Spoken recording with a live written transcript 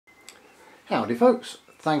Howdy folks,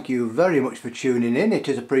 thank you very much for tuning in, it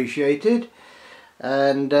is appreciated.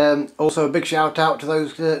 And also a big shout out to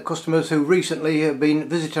those customers who recently have been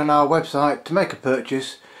visiting our website to make a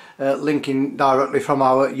purchase, linking directly from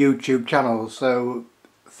our YouTube channel. So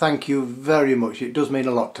thank you very much, it does mean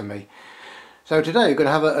a lot to me. So today we're going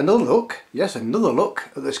to have another look, yes, another look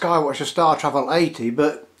at the Skywatcher Startravel 80,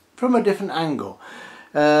 but from a different angle,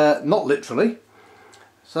 not literally.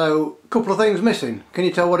 So a couple of things missing. Can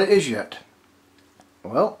you tell what it is yet?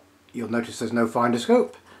 Well, you'll notice there's no finder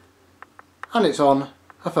scope and it's on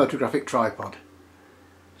a photographic tripod.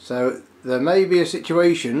 So there may be a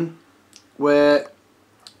situation where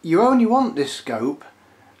you only want this scope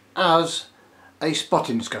as a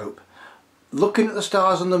spotting scope. Looking at the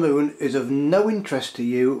stars and the moon is of no interest to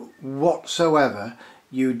you whatsoever.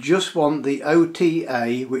 You just want the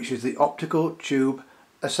OTA, which is the optical tube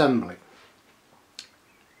assembly.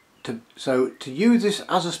 So to use this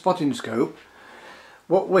as a spotting scope,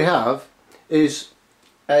 what we have is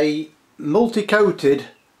a multi-coated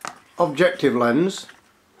objective lens,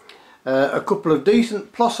 a couple of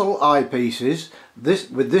decent Plossls eyepieces.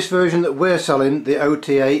 With this version that we're selling, the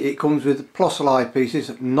OTA, it comes with Plossls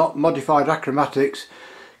eyepieces, not modified achromatics.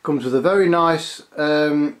 Comes with a very nice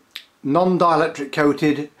non-dielectric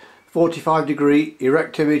coated 45-degree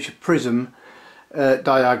erect image prism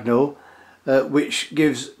diagonal, which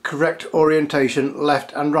gives correct orientation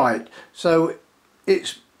left and right. So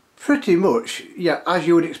it's pretty much, yeah, as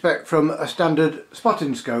you would expect from a standard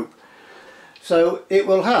spotting scope. So it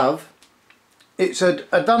will have its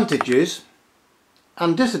advantages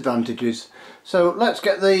and disadvantages. So let's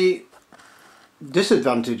get the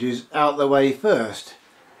disadvantages out the way first.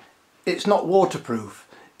 It's not waterproof,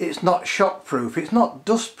 it's not shockproof, it's not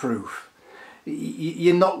dustproof.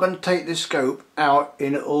 You're not going to take this scope out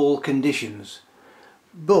in all conditions.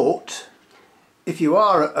 But if you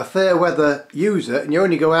are a fair weather user and you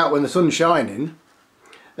only go out when the sun's shining,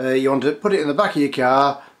 you want to put it in the back of your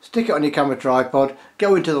car, stick it on your camera tripod,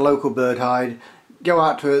 go into the local bird hide, go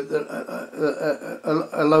out to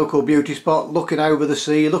a local beauty spot, looking over the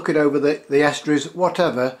sea, looking over the estuaries,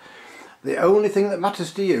 whatever. The only thing that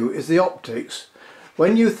matters to you is the optics.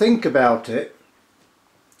 When you think about it,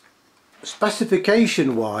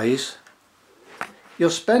 specification wise, you're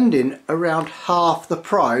spending around half the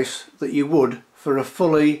price that you would for a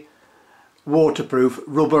fully waterproof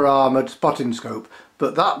rubber armoured spotting scope.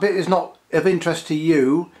 But that bit is not of interest to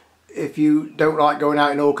you if you don't like going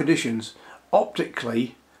out in all conditions.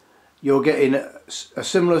 Optically, you're getting a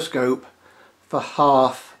similar scope for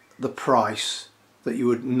half the price that you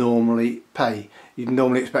would normally pay. You'd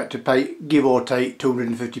normally expect to pay, give or take,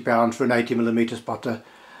 £250 for an 80mm spotter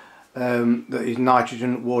that is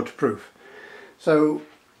nitrogen waterproof. So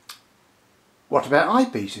what about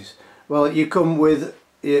eyepieces? Well, you come with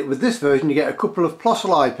this version, you get a couple of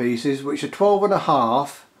Plossls eyepieces which are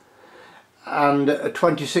 12.5 and a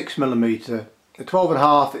 26mm. The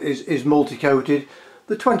 12.5 is multi-coated.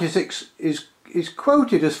 The 26 is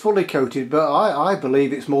quoted as fully coated, but I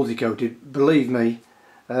believe it's multi-coated. Believe me,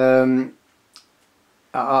 I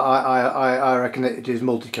reckon it is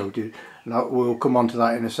multi-coated. Now we'll come on to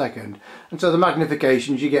that in a second. And so the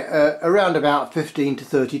magnifications you get around about 15 to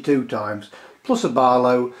 32 times, plus a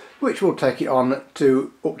Barlow, which will take it on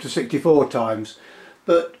to up to 64 times.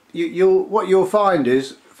 But what you'll find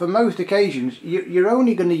is, for most occasions, you're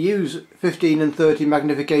only going to use 15 and 30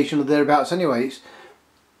 magnification or thereabouts anyways.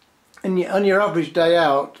 And on your average day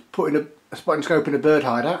out, putting a spotting scope in a bird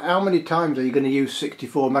hide, how many times are you going to use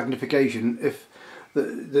 64 magnification if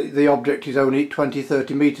the object is only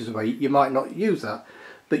 20-30 metres away? You might not use that,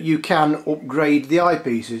 but you can upgrade the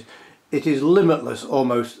eyepieces. It is limitless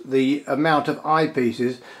almost, the amount of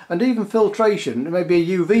eyepieces, and even filtration, maybe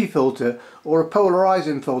a UV filter or a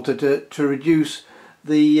polarizing filter to reduce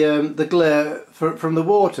the glare from the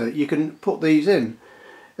water. You can put these in,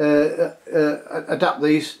 adapt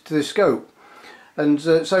these to the scope. And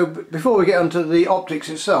so before we get onto the optics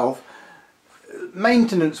itself,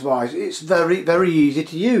 maintenance wise, it's very easy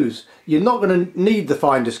to use. You're not going to need the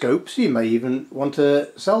finder scopes. You may even want to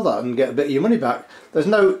sell that and get a bit of your money back. There's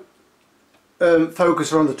no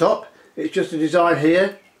focuser on the top, it's just a design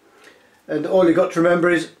here, and all you've got to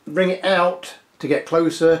remember is bring it out to get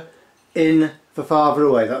closer, in for farther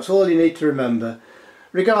away. That's all you need to remember.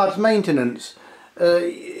 Regards maintenance,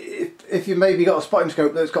 if you maybe got a spotting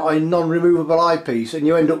scope that's got a non-removable eyepiece and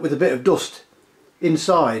you end up with a bit of dust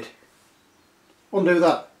inside, undo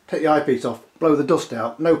that, take the eyepiece off, blow the dust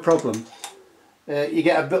out, no problem. You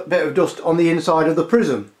get a bit of dust on the inside of the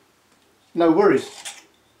prism, no worries,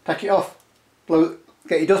 take it off,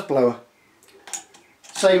 get your dust blower.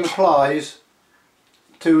 Same applies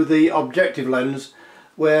to the objective lens,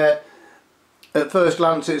 where at first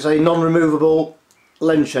glance it's a non-removable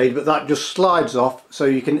lens shade, but that just slides off, so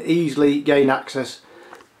you can easily gain access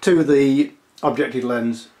to the objective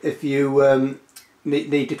lens if you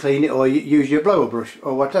need to clean it or use your blower brush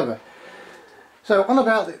or whatever. So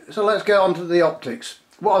let's get on to the optics.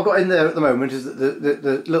 What I've got in there at the moment is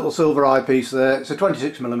the little silver eyepiece there. It's a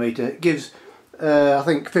 26mm. It gives I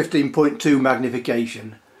think 15.2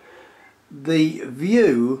 magnification. The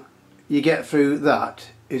view you get through that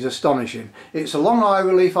is astonishing. It's a long eye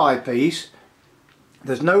relief eyepiece.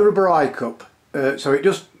 There's no rubber eye cup, so it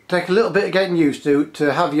just takes a little bit of getting used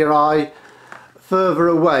to have your eye further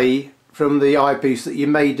away from the eyepiece that you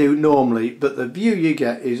may do normally, but the view you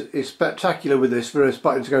get is spectacular with this for a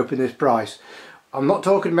spotting scope in this price. I'm not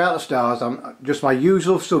talking about the stars, I'm just my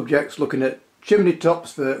usual subjects, looking at chimney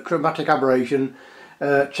tops for chromatic aberration,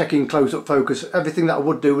 checking close-up focus, everything that I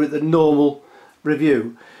would do with the normal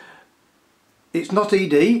review. It's not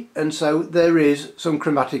ED, and so there is some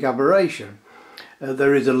chromatic aberration.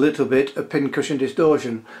 There is a little bit of pincushion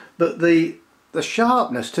distortion, but the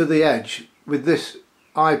sharpness to the edge with this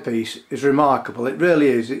eyepiece is remarkable. It really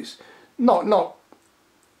is. It's not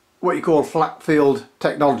what you call flat field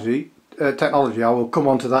technology. I will come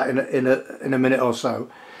on to that in a minute or so.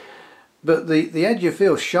 But the edge of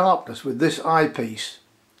field sharpness with this eyepiece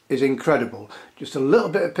is incredible. Just a little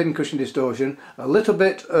bit of pincushion distortion, a little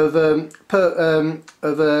bit of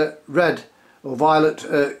red or violet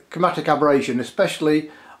chromatic aberration,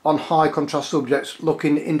 especially on high contrast subjects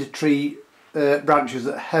looking into tree branches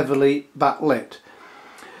that are heavily backlit.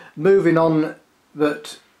 Moving on,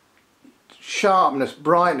 that sharpness,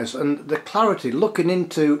 brightness and the clarity, looking at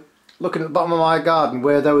the bottom of my garden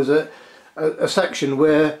where there was a section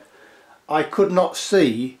where I could not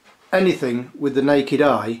see anything with the naked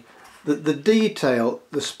eye. The detail,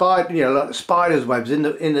 the spider, like spiders' webs in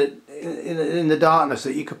the darkness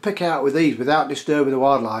that you could pick out with ease without disturbing the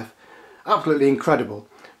wildlife, absolutely incredible.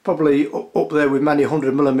 Probably up there with many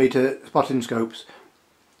 100mm spotting scopes.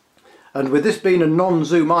 And with this being a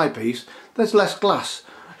non-zoom eyepiece, there's less glass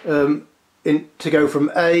to go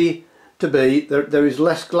from A to B. There is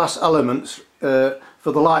less glass elements for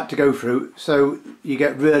the light to go through, so you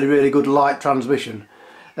get really good light transmission,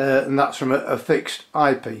 and that's from a fixed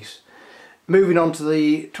eyepiece. Moving on to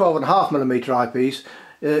the 12.5mm eyepiece,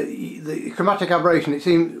 the chromatic aberration, it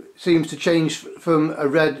seems to change from a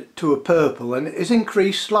red to a purple, and it's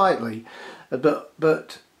increased slightly,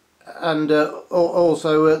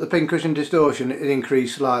 also the pincushion distortion is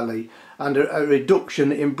increased slightly, and a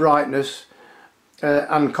reduction in brightness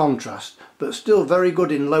and contrast, but still very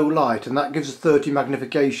good in low light, and that gives us 30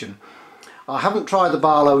 magnification. I haven't tried the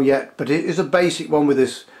Barlow yet, but it is a basic one with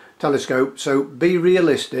this telescope, so be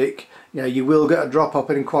realistic. You will get a drop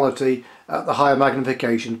up in quality at the higher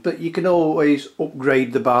magnification, but you can always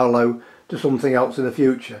upgrade the Barlow to something else in the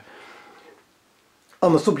future.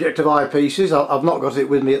 On the subject of eyepieces, I've not got it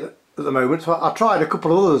with me at the moment, so I tried a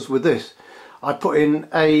couple of others with this. I put in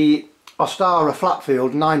a Ostara flat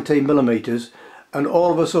field 19mm, and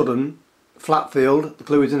all of a sudden, flat field, the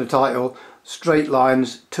clue is in the title, straight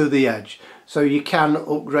lines to the edge, so you can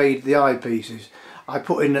upgrade the eyepieces. I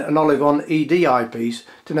put in an Olivon ED eyepiece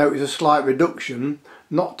to notice a slight reduction,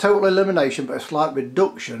 not total elimination, but a slight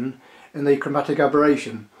reduction in the chromatic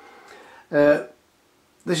aberration. This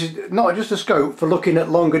is not just a scope for looking at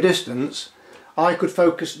longer distance. I could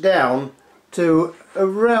focus down to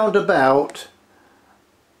around about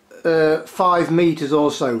 5 meters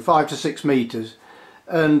or so, 5 to 6 meters,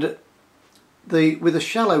 and with a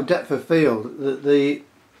shallow depth of field,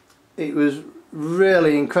 it was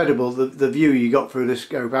really incredible the view you got through this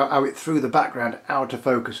scope, how it threw the background out of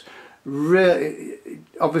focus. Really,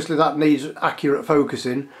 obviously that needs accurate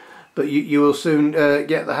focusing, but you will soon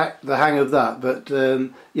get the hang of that. But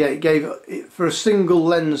yeah, it gave, for a single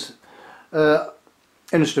lens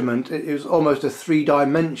instrument, it was almost a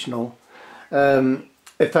three-dimensional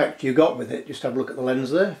effect you got with it. Just have a look at the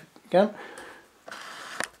lens there, if you can.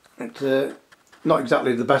 It's not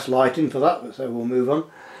exactly the best lighting for that, but so we'll move on.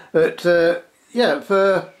 But yeah,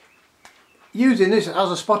 for using this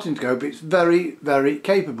as a spotting scope, it's very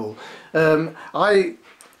capable.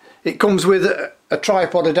 It comes with a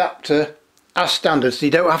tripod adapter as standard, so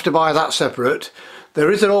you don't have to buy that separate.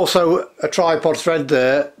 There is also a tripod thread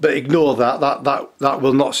there, but ignore that. That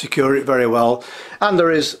will not secure it very well. And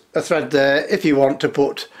there is a thread there if you want to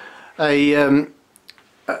put a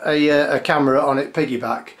camera on it,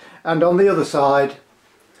 piggyback. And on the other side,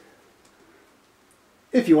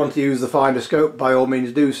 if you want to use the finder scope, by all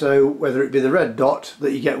means do so, whether it be the red dot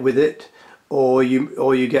that you get with it, or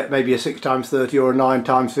you get maybe a 6x30 or a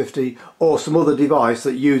 9x50 or some other device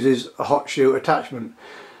that uses a hot shoe attachment.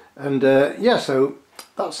 And yeah, so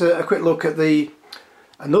that's a quick look at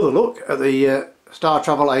another look at the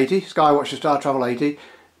Startravel 80, Skywatcher Startravel 80.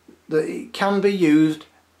 That it can be used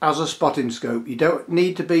as a spotting scope. You don't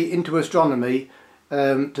need to be into astronomy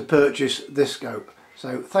to purchase this scope.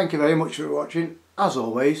 So thank you very much for watching as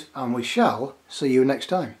always, and we shall see you next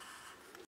time.